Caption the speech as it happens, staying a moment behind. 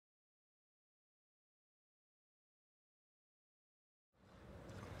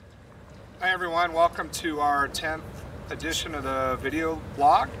Hi everyone, welcome to our 10th edition of the video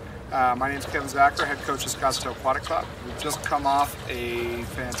blog. My name is Kevin Zacher, head coach of Scottsdale Aquatic Club. We've just come off a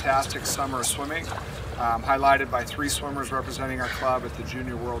fantastic summer of swimming, highlighted by 3 swimmers representing our club at the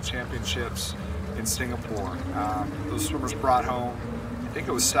Junior World Championships in Singapore. Those swimmers brought home, I think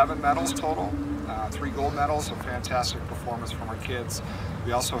it was 7 medals total, 3 gold medals, a fantastic performance from our kids.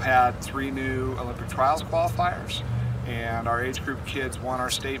 We also had 3 new Olympic trials qualifiers. And our age group kids won our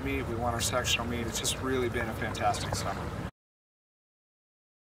state meet, we won our sectional meet. It's just really been a fantastic summer.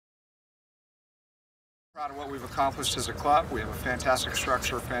 Proud of what we've accomplished as a club. We have a fantastic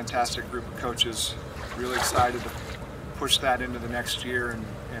structure, a fantastic group of coaches. Really excited to push that into the next year,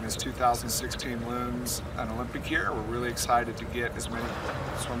 and as 2016 looms an Olympic year, we're really excited to get as many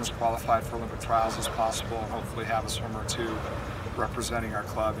swimmers qualified for Olympic trials as possible and hopefully have a swimmer or 2 representing our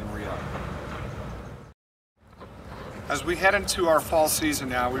club in Rio. As we head into our fall season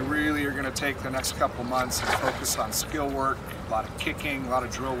now, we really are going to take the next couple months and focus on skill work, a lot of kicking, a lot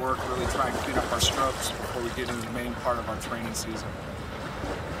of drill work, really try and clean up our strokes before we get into the main part of our training season.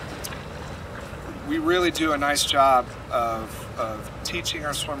 We really do a nice job of teaching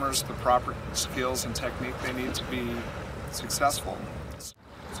our swimmers the proper skills and technique they need to be successful.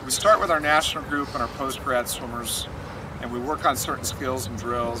 So we start with our national group and our post-grad swimmers, and we work on certain skills and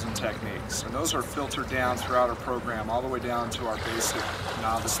drills and techniques. And those are filtered down throughout our program, all the way down to our basic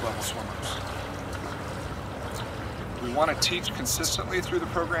novice level swimmers. We want to teach consistently through the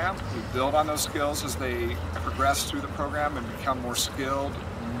program. We build on those skills as they progress through the program and become more skilled,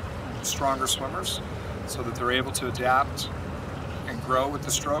 stronger swimmers, so that they're able to adapt and grow with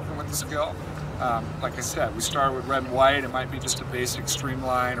the stroke and with the skill. Like I said, we start with red and white. It might be just a basic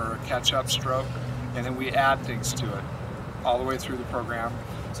streamline or a catch-up stroke, and then we add things to it all the way through the program,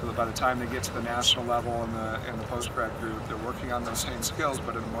 so that by the time they get to the national level in the post-grad group, they're working on those same skills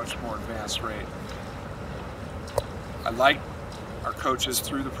but at a much more advanced rate. I like our coaches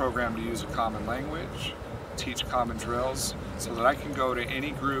through the program to use a common language, teach common drills, so that I can go to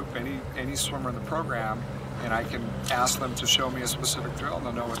any group, any swimmer in the program, and I can ask them to show me a specific drill, and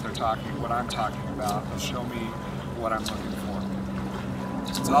they'll know what I'm talking about. They'll show me what I'm looking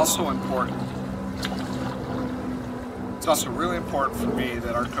for. It's also important. It's also really important for me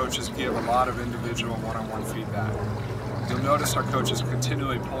that our coaches give a lot of individual one-on-one feedback. You'll notice our coaches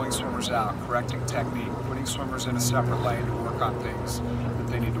continually pulling swimmers out, correcting technique, putting swimmers in a separate lane to work on things that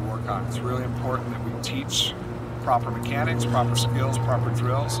they need to work on. It's really important that we teach proper mechanics, proper skills, proper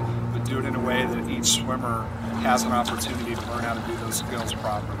drills, but do it in a way that each swimmer has an opportunity to learn how to do those skills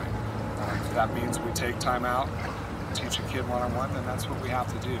properly. If that means we take time out, teach a kid one-on-one, then that's what we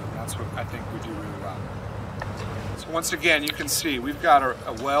have to do. That's what I think we do really well. So once again, you can see we've got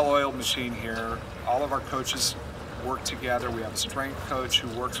a well-oiled machine here. All of our coaches work together. We have a strength coach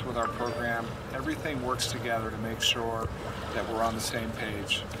who works with our program. Everything works together to make sure that we're on the same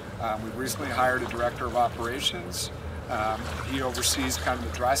page. We've recently hired a director of operations. He oversees kind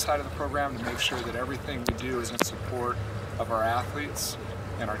of the dry side of the program to make sure that everything we do is in support of our athletes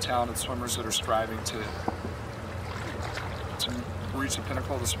and our talented swimmers that are striving to reach the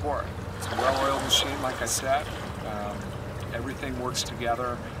pinnacle of the sport. It's a well-oiled machine, like I said. Everything works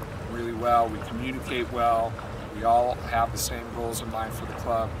together really well. We communicate well. We all have the same goals in mind for the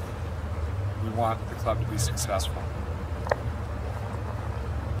club. We want the club to be successful.